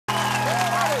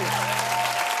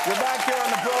You're back here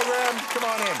on the program. Come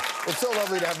on in. It's so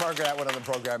lovely to have Margaret Atwood on the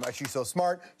program. She's so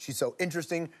smart. She's so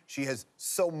interesting. She has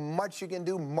so much she can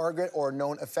do. Margaret, or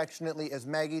known affectionately as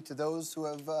Maggie to those who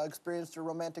have experienced her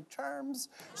romantic charms.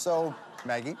 So,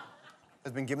 Maggie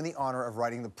has been given the honor of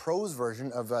writing the prose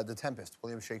version of The Tempest,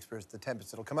 William Shakespeare's The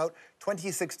Tempest. It'll come out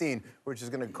 2016, which is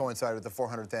going to coincide with the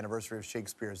 400th anniversary of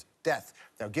Shakespeare's death.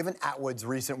 Now, given Atwood's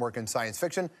recent work in science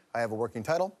fiction, I have a working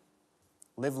title: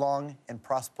 Live Long and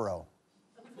Prospero.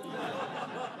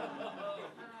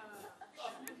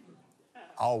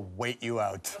 I'll wait you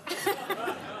out.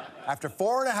 After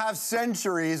 4.5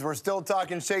 centuries, we're still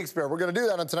talking Shakespeare. We're going to do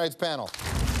that on tonight's panel.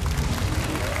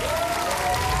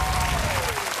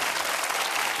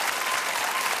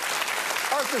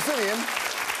 Arthur Simeon,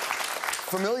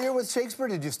 familiar with Shakespeare?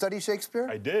 Did you study Shakespeare?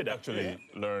 I did actually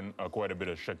learn quite a bit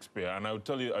of Shakespeare. And I would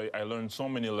tell you, I learned so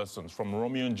many lessons. From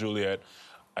Romeo and Juliet,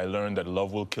 I learned that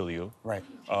love will kill you. Right.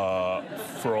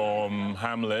 From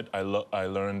Hamlet, I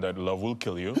learned that love will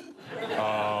kill you.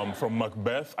 From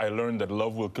Macbeth, I learned that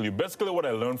love will kill you. Basically, what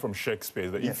I learned from Shakespeare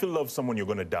is that if you love someone, you're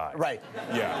going to die. Right.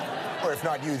 Yeah. Or if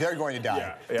not you, they're going to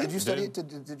die. Yeah. Did you study it?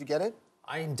 Did you get it?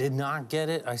 I did not get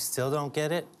it. I still don't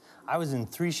get it. I was in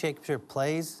 3 Shakespeare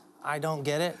plays. I don't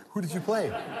get it. Who did you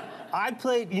play? I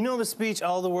played, you know the speech,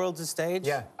 All the World's a Stage?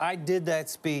 Yeah. I did that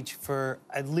speech for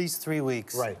at least 3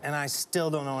 weeks. Right. And I still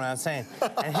don't know what I was saying.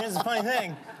 And here's the funny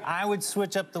thing. I would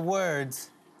switch up the words.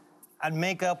 I'd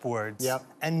make up words. Yep.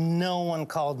 And no one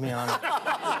called me on it.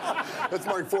 That's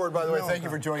Mark Ford, by the way. Thank you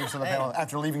for joining us on the panel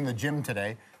after leaving the gym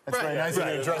today. That's very nice of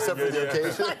you to dress up for the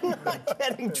occasion. I'm not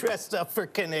getting dressed up for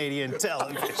Canadian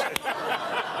television.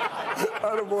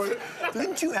 Attaboy.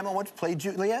 Didn't you, Emma, once play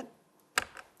Juliet?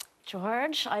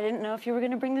 George, I didn't know if you were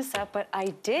going to bring this up, but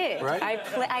I did. Right?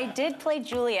 I did play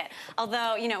Juliet,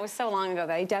 although, you know, it was so long ago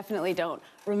that I definitely don't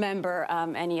remember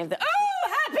any of the... Oh,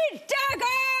 happy dagger!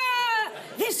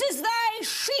 This is thy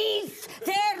sheath,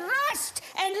 their rust,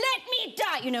 and let me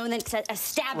die. You know, and then it's a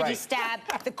stabbity stab.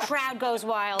 The crowd goes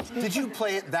wild. Did you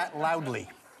play it that loudly?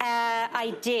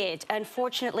 I did.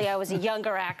 Unfortunately, I was a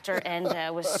younger actor and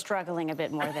was struggling a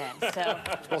bit more then, so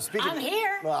well, I'm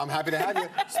here. Well, I'm happy to have you.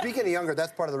 Speaking of younger,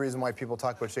 that's part of the reason why people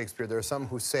talk about Shakespeare. There are some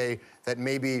who say that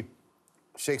maybe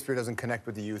Shakespeare doesn't connect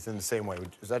with the youth in the same way.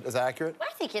 Is that accurate? Well,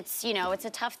 I think it's, you know, it's a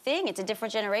tough thing. It's a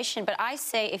different generation. But I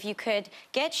say if you could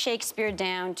get Shakespeare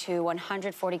down to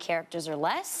 140 characters or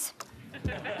less,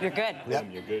 you're good. Yep.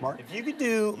 You're good. Mark? If you could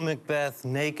do Macbeth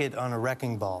naked on a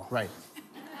wrecking ball. Right.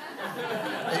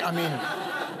 I mean,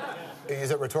 is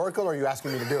it rhetorical, or are you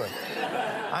asking me to do it?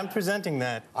 I'm presenting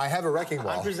that. I have a wrecking ball.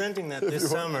 I'm presenting that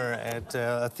this summer at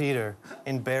a theater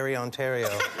in Barrie, Ontario.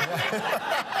 All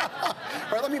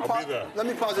right, let me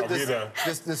posit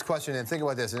this question and think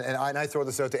about this, and I throw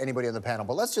this out to anybody on the panel.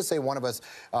 But let's just say one of us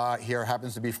here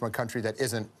happens to be from a country that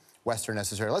isn't Western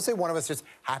necessarily. Let's say one of us just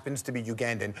happens to be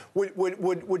Ugandan.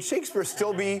 Would Shakespeare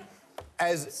still be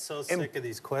as... So sick of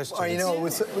these questions. I know.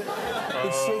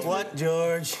 What,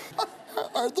 George?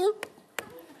 Arthur?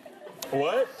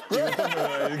 What?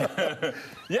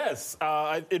 Yes,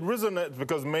 it resonates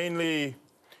because mainly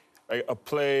a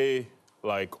play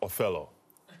like Othello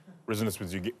resonates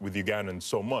with Ugandans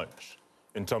so much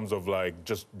in terms of, like,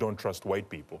 just don't trust white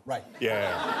people. Right.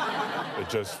 Yeah. It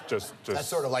just... That's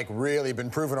sort of, like, really been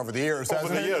proven over the years,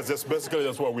 hasn't it? Over the years,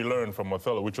 that's what we learned from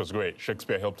Othello, which was great.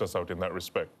 Shakespeare helped us out in that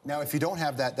respect. Now, if you don't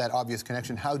have that obvious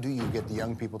connection, how do you get the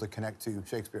young people to connect to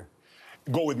Shakespeare?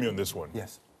 Go with me on this one.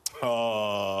 Yes.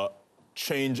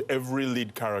 Change every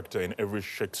lead character in every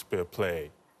Shakespeare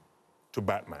play to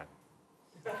Batman.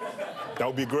 That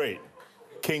would be great.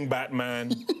 King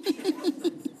Batman,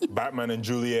 Batman and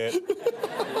Juliet,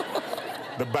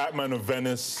 the Batman of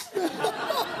Venice.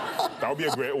 That would be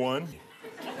a great one.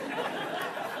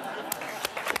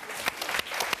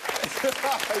 Take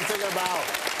a bow.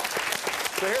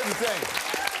 So here's the thing.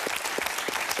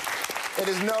 It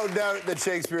is no doubt that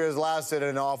Shakespeare has lasted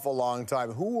an awful long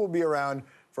time. Who will be around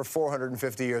for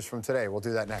 450 years from today? We'll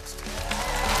do that next.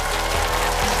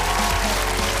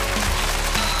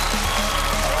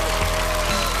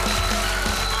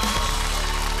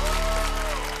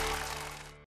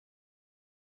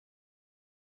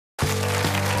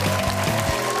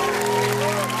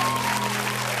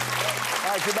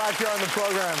 All right, you're back here on the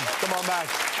program. Come on back.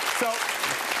 So,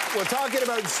 we're talking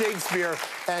about Shakespeare,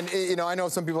 and, you know, I know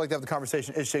some people like to have the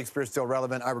conversation, is Shakespeare still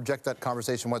relevant? I reject that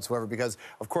conversation whatsoever because,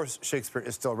 of course, Shakespeare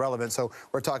is still relevant. So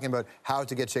we're talking about how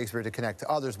to get Shakespeare to connect to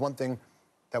others. One thing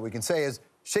that we can say is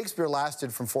Shakespeare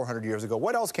lasted from 400 years ago.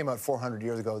 What else came out 400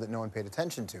 years ago that no one paid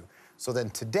attention to? So then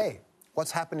today,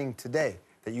 what's happening today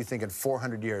that you think in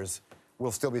 400 years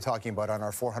we'll still be talking about on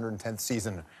our 410th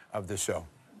season of this show?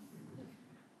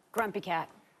 Grumpy cat.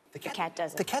 The cat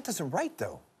doesn't. The cat doesn't write,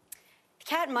 though. The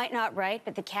cat might not write,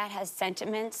 but the cat has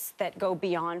sentiments that go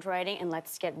beyond writing. And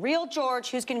let's get real,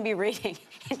 George. Who's going to be reading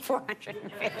in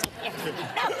 450 years?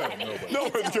 Nobody. No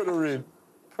one's going to read.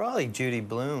 Probably Judy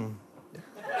Blume.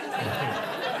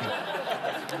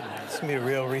 It's gonna be a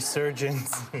real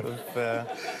resurgence of.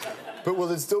 But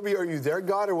will it still be, are you there,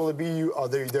 God, or will it be you, are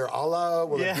you there, Allah?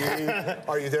 Will it be,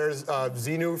 are you there,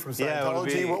 Xenu from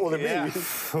Scientology? What will it be?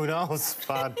 Who knows,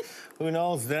 Bob? Who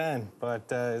knows then? But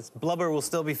blubber will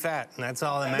still be fat, and that's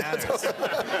all that matters.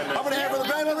 How many hand for the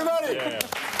band, everybody? Yeah.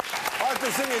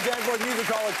 Arthur Simeon, Danforth Music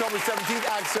Hall, October 17th,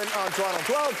 Accent on Toronto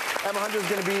 12. Emma Hunter's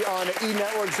going to be on an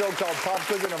E-Network show called Pop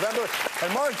Quiz in November.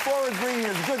 And March Forward's bringing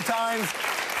us Good Times,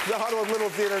 the Ottawa Little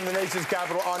Theatre in the nation's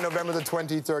capital on November the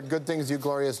 23rd. Good things, you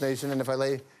glorious nation. And if I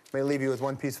may leave you with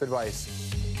one piece of advice.